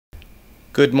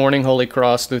Good morning, Holy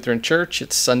Cross Lutheran Church.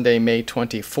 It's Sunday, May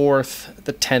 24th,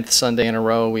 the 10th Sunday in a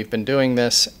row we've been doing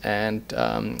this, and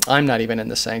I'm not even in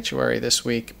the sanctuary this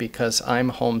week because I'm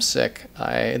homesick.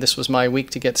 This was my week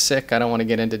to get sick. I don't want to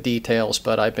get into details,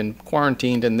 but I've been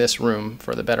quarantined in this room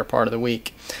for the better part of the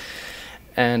week.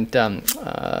 And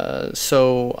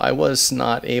so I was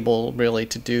not able really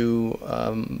to do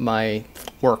my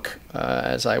work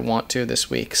as I want to this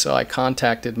week. So I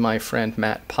contacted my friend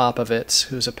Matt Poppovitz,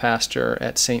 who's a pastor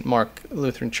at St. Mark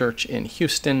Lutheran Church in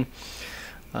Houston.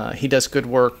 He does good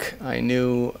work. I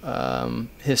knew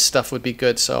his stuff would be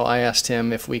good, so I asked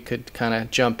him if we could kind of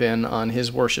jump in on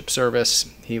his worship service.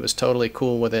 He was totally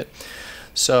cool with it.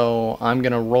 So I'm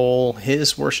going to roll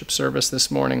his worship service this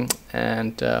morning,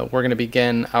 and we're going to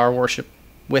begin our worship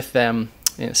with them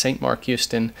in St. Mark,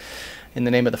 Houston, in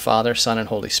the name of the Father, Son, and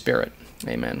Holy Spirit.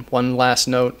 Amen. One last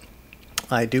note,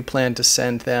 I do plan to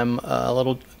send them a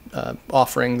little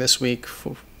offering this week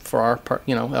for our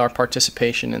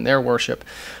participation in their worship.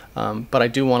 But I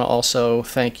do want to also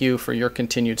thank you for your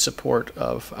continued support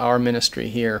of our ministry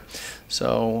here.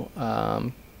 So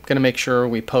going to make sure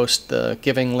we post the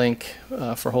giving link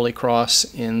for Holy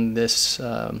Cross in this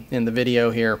in the video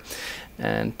here,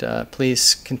 and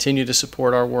please continue to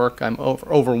support our work. I'm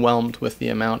overwhelmed with the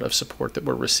amount of support that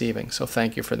we're receiving, so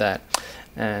thank you for that.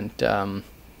 And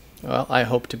well, I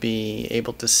hope to be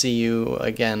able to see you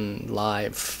again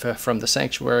live from the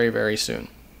sanctuary very soon.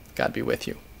 God be with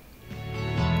you.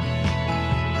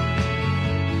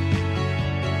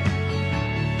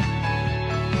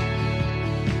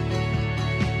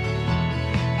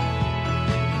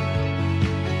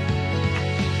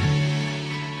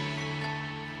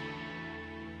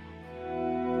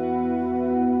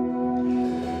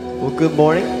 Well, good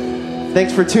morning.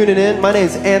 Thanks for tuning in. My name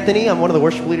is Anthony. I'm one of the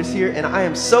worship leaders here, and I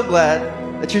am so glad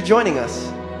that you're joining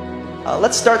us.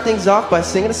 Let's start things off by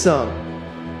singing a song.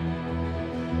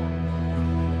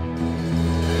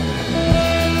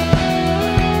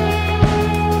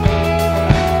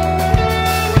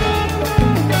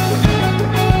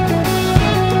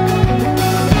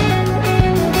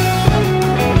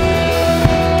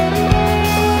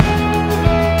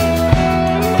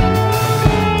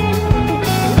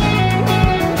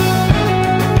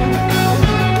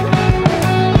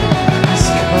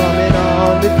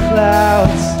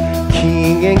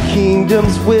 King and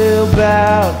kingdoms will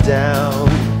bow down,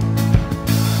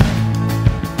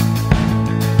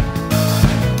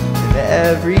 and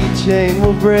every chain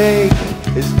will break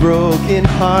as broken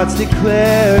hearts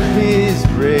declare His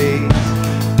praise.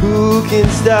 Who can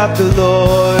stop the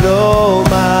Lord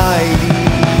Almighty?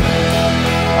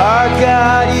 Our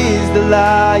God is the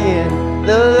Lion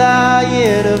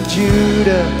of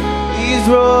Judah. He's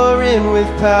roaring with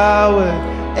power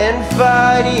and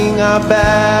fighting our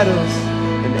battles,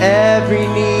 and every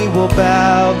knee will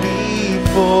bow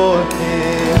before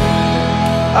Him.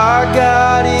 Our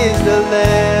God is the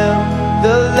Lamb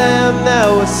that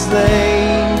was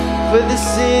slain for the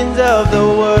sins of the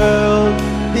world.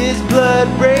 His blood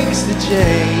breaks the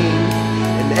chain,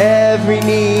 and every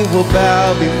knee will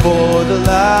bow before the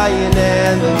Lion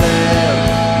and the Lamb.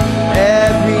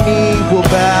 Every knee will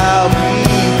bow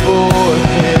before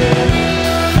Him.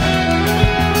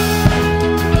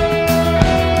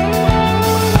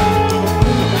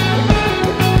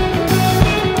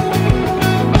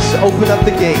 Open up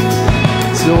the gates,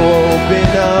 so open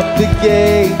up the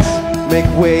gates, make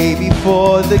way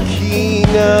before the King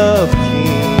of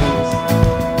Kings.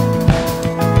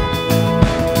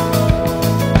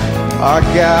 Our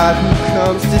God who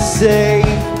comes to save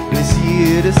is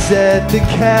here to set the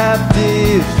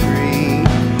captives free.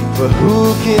 For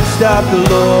who can stop the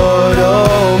Lord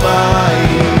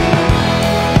Almighty?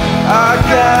 Our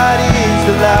God is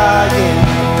the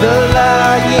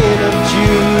Lion of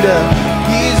Judah.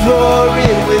 He's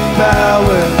roaring with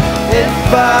power and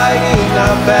fighting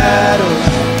our battles,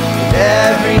 and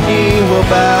every knee will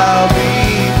bow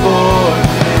before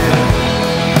Him.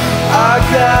 Our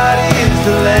God is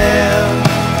the Lamb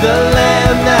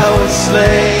that was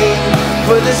slain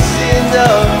for the sins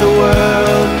of the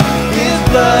world. His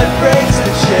blood breaks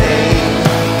the chain,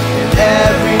 and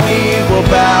every knee will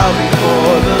bow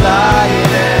before the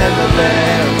Lion and the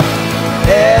Lamb.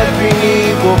 Every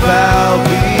knee will bow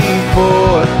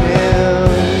before Him.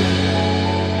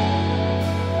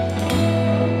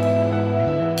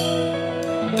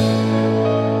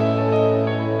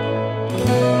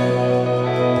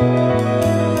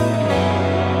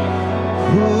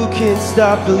 Who can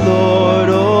stop the Lord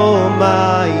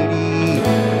Almighty?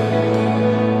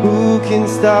 Who can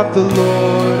stop the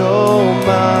Lord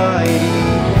Almighty?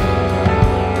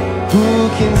 Who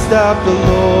can stop the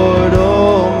Lord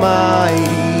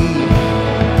Almighty?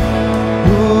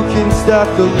 stop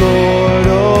the Lord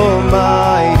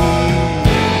Almighty?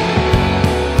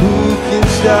 Who can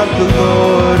stop the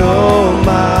Lord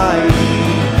Almighty?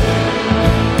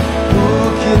 Who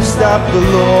can stop the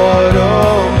Lord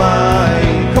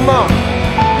Almighty? Come on.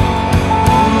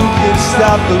 Who can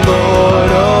stop the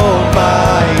Lord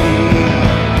Almighty?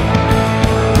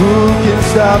 Who can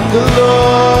stop the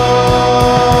Lord?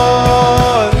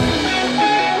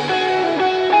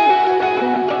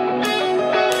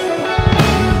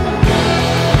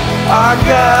 Our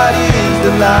God is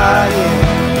the Lion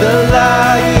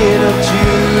of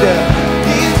Judah.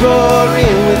 He's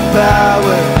roaring with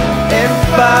power and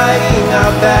fighting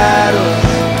our battles,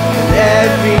 and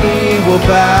every knee will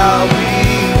bow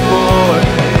before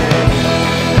him.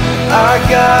 Our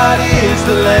God is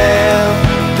the Lamb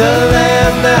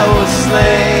that was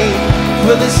slain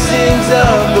for the sins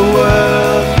of the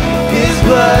world. His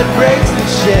blood breaks the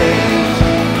chains,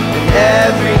 and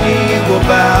every knee will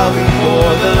bow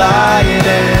before the Lion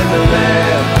and the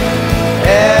Lamb.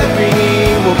 Every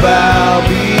knee will bow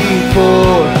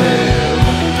before him.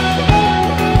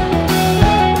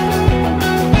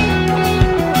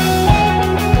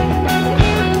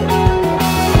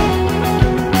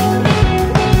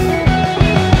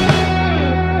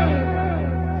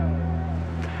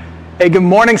 Hey, good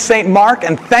morning, St. Mark,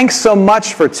 and thanks so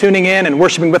much for tuning in and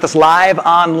worshiping with us live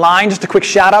online. Just a quick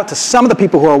shout out to some of the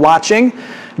people who are watching.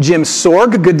 Jim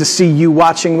Sorg, good to see you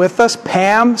watching with us.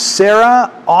 Pam,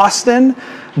 Sarah, Austin,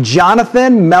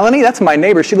 Jonathan, Melanie, that's my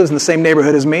neighbor. She lives in the same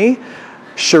neighborhood as me.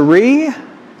 Cherie,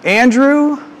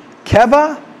 Andrew,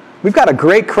 Keva. We've got a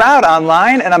great crowd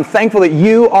online, and I'm thankful that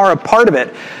you are a part of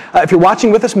it. If you're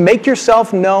watching with us, make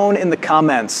yourself known in the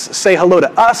comments. Say hello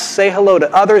to us, say hello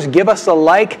to others, give us a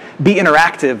like, be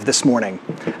interactive this morning.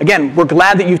 Again, we're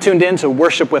glad that you've tuned in to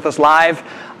worship with us live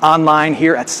online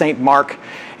here at St. Mark.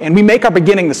 And we make our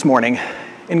beginning this morning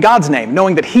in God's name,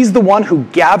 knowing that He's the one who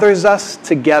gathers us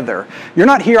together. You're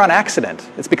not here on accident.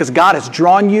 It's because God has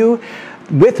drawn you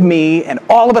with me and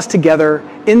all of us together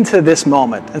into this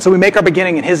moment. And so we make our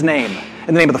beginning in His name,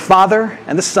 in the name of the Father,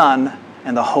 and the Son,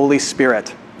 and the Holy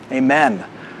Spirit. Amen.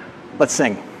 Let's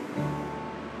sing.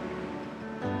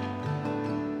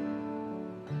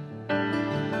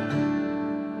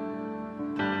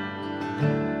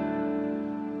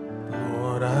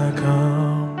 Lord, I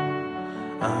come,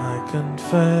 I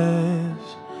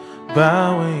confess,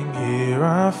 bowing here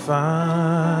I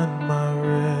find my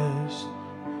rest.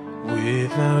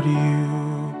 Without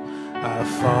you, I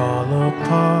fall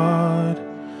apart.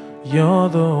 You're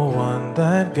the one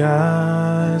that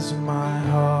guides my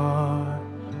heart.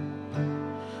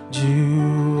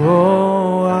 You,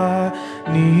 oh, I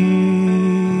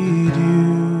need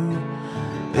you.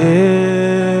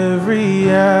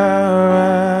 Every hour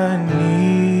I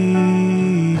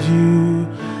need you.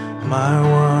 My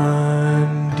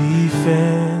one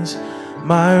defense,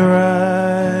 my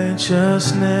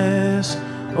righteousness.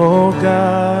 Oh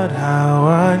God, how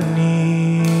I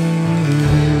need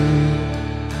you.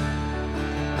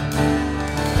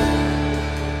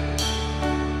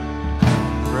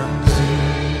 Run to,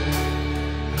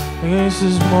 this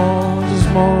is more.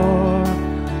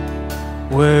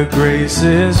 Where grace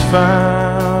is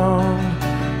found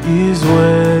is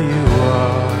where you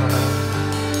are.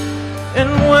 And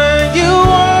where you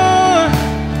are,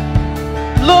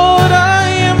 Lord, I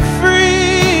am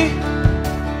free.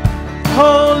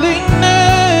 Holiness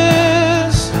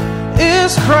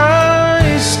is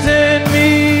Christ in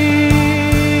me.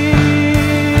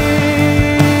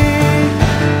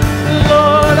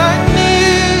 Lord, I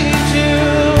need you.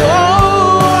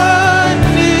 Oh, I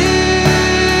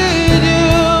need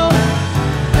you.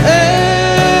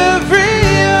 Every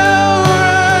hour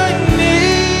I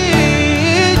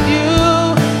need you.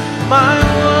 My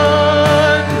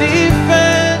one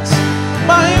defense,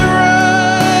 my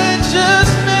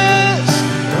righteousness.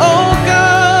 Oh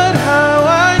God, how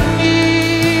I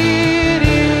need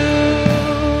you.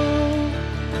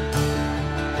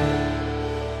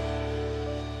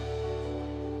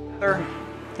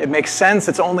 It makes sense.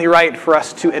 It's only right for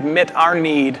us to admit our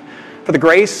need for the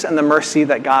grace and the mercy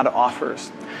that God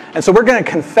offers. And so we're going to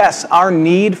confess our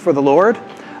need for the Lord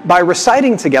by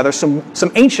reciting together some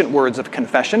ancient words of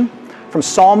confession from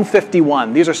Psalm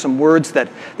 51. These are some words that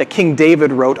King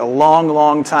David wrote a long,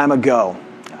 long time ago.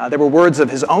 They were words of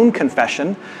his own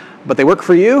confession, but they work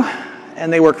for you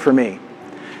and they work for me.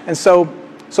 And so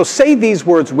say these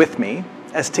words with me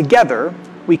as together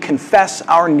we confess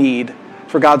our need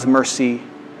for God's mercy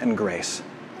and grace.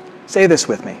 Say this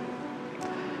with me.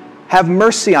 Have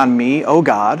mercy on me, O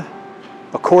God,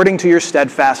 according to your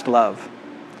steadfast love.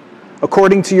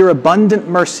 According to your abundant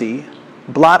mercy,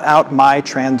 blot out my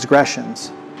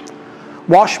transgressions.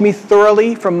 Wash me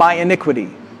thoroughly from my iniquity,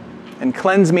 and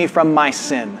cleanse me from my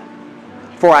sin.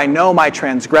 For I know my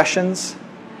transgressions,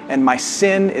 and my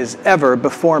sin is ever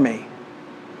before me.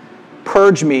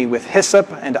 Purge me with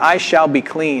hyssop, and I shall be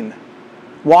clean.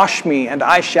 Wash me, and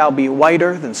I shall be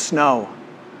whiter than snow.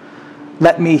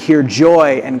 Let me hear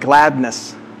joy and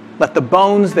gladness. Let the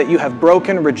bones that you have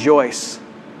broken rejoice.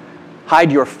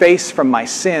 Hide your face from my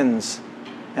sins,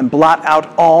 and blot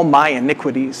out all my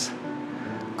iniquities.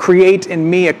 Create in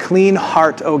me a clean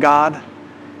heart, O God,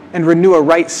 and renew a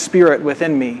right spirit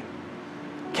within me.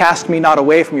 Cast me not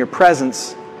away from your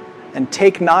presence, and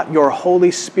take not your Holy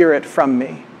Spirit from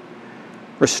me.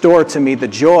 Restore to me the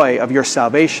joy of your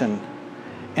salvation,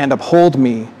 and uphold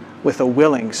me with a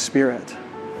willing spirit.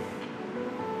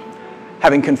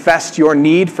 Having confessed your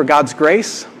need for God's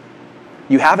grace,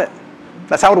 you have it.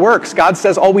 That's how it works. God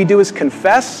says all we do is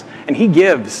confess, and he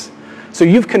gives. So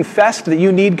you've confessed that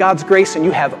you need God's grace, and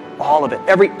you have all of it,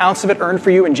 every ounce of it earned for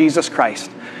you in Jesus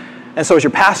Christ. And so as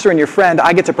your pastor and your friend,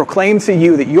 I get to proclaim to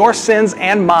you that your sins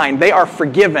and mine, they are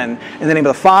forgiven in the name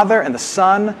of the Father and the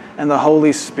Son and the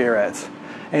Holy Spirit.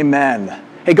 Amen.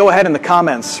 Hey, go ahead in the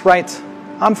comments, write,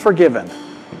 I'm forgiven.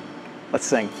 Let's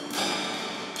sing.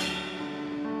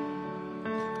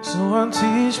 So I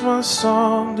teach my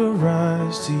song to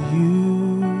rise to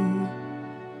you.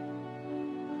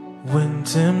 When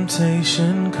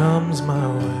temptation comes my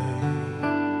way,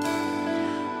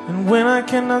 and when I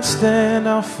cannot stand,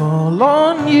 I'll fall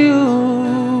on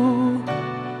you.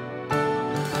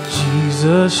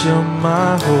 Jesus, you're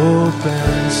my hope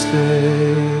and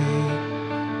stay.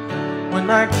 When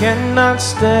I cannot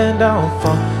stand, I'll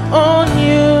fall on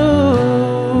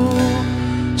you.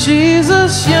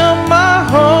 Jesus, you're my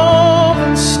hope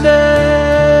and stay.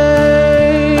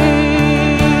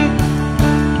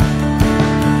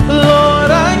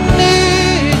 Lord, I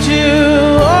need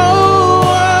you. Oh, I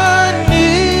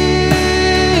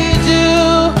need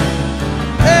you.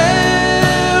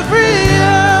 Every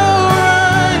hour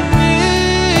I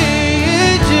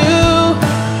need you.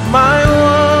 My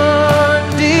one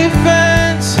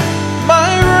defense,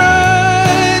 my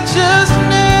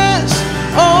righteousness.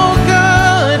 Oh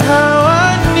God, how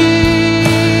I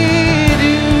need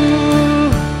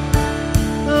you.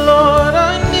 Lord,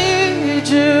 I need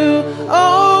you.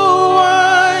 Oh,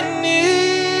 I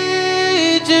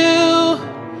need you.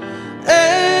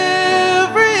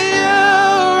 Every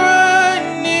hour I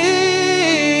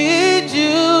need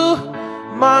you.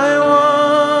 My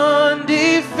one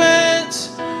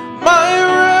defense, my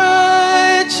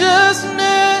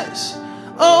righteousness.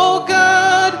 Oh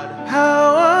God,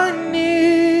 how I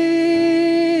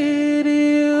need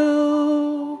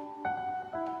you.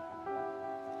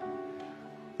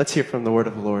 Let's hear from the word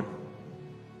of the Lord.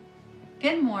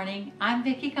 Good morning, I'm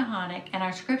Vicki Kahanik, and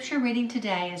our scripture reading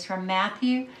today is from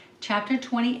Matthew chapter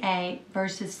 28,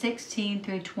 verses 16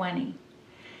 through 20.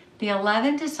 The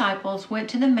 11 disciples went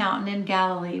to the mountain in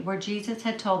Galilee where Jesus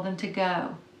had told them to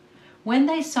go. When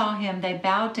they saw him, they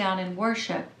bowed down in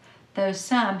worship, though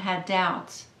some had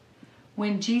doubts.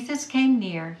 When Jesus came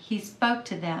near, he spoke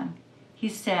to them. He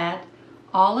said,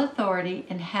 "All authority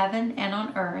in heaven and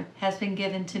on earth has been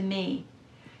given to me.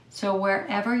 So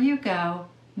wherever you go,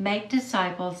 make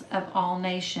disciples of all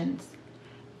nations.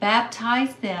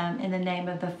 Baptize them in the name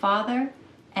of the Father,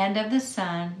 and of the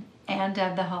Son, and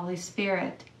of the Holy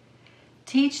Spirit.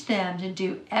 Teach them to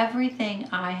do everything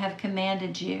I have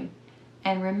commanded you.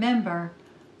 And remember,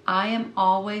 I am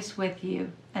always with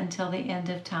you until the end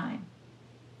of time."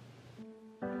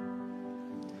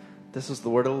 This is the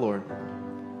word of the Lord.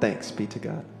 Thanks be to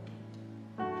God.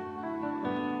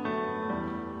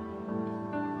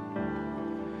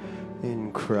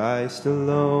 In Christ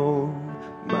alone,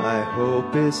 my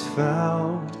hope is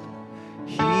found.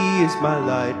 He is my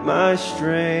light, my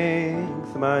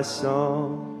strength, my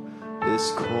song.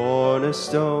 This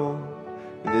cornerstone,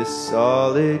 this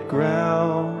solid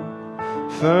ground,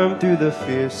 firm through the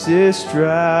fiercest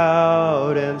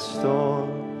drought and storm.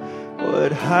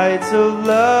 What heights of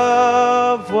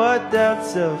love, what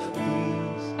depths of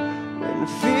peace, when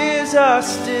fears are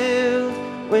stilled,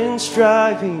 when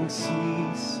striving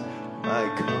cease. My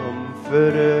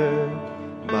comforter,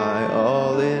 my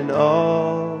all in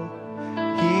all,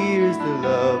 here's the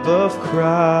love of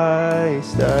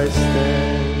Christ I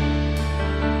stand.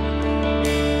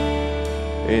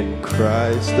 In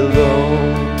Christ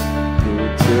alone, who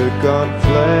took on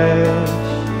flesh,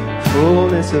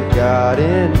 fullness of God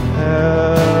in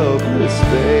helpless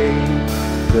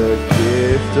faith, the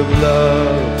gift of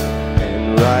love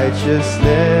and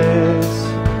righteousness,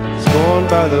 torn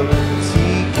by the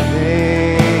He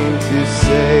came to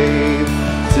save,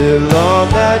 to Still on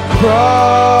that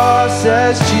cross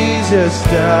as Jesus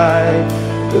died,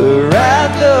 the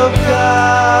wrath of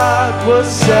God was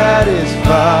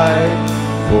satisfied.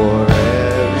 For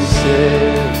every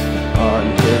sin on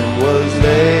him was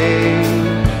laid.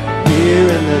 Here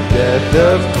in the death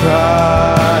of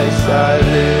Christ I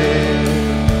live.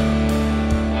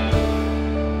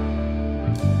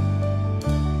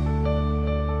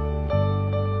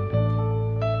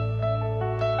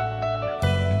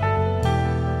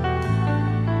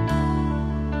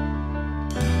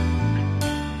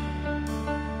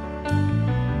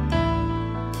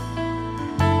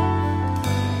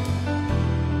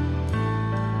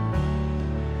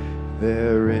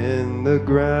 There in the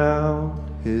ground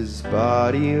his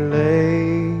body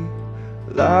lay,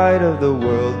 light of the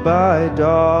world by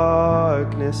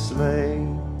darkness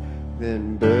slain.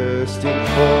 Then bursting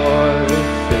forth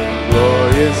in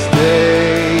glorious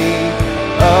day,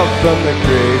 up from the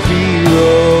grave he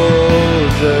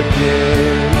rose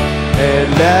again.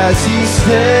 And as he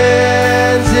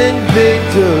stands in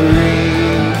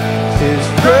victory, his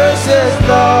curse has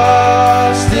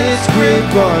lost its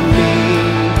grip on me.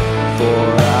 For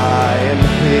I am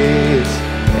his,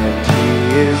 and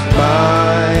he is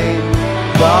mine,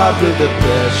 bought with the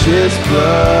precious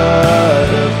blood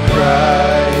of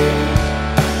Christ.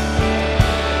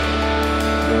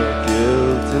 No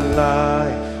guilt in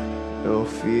life, no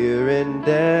fear in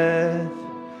death.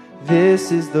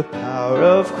 This is the power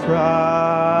of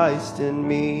Christ in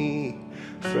me.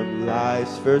 From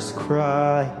life's first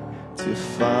cry to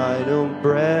final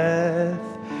breath,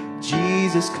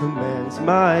 Jesus commands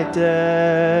my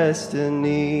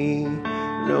destiny.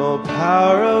 No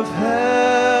power of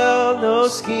hell, no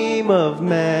scheme of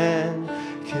man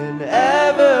can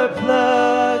ever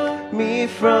pluck me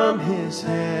from his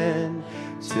hand,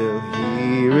 till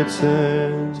he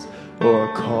returns or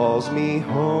calls me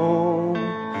home.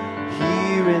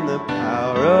 Here in the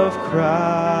power of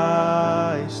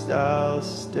Christ I'll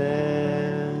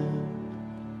stand.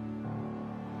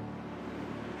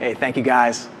 Hey, thank you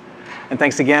guys. And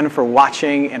thanks again for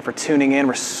watching and for tuning in.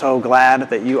 We're so glad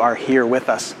that you are here with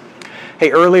us.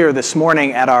 Hey, earlier this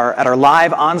morning at our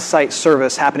live on-site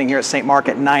service happening here at St. Mark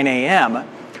at 9 a.m.,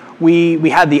 we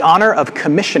had the honor of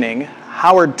commissioning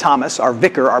Howard Thomas, our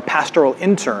vicar, our pastoral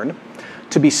intern,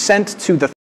 to be sent to the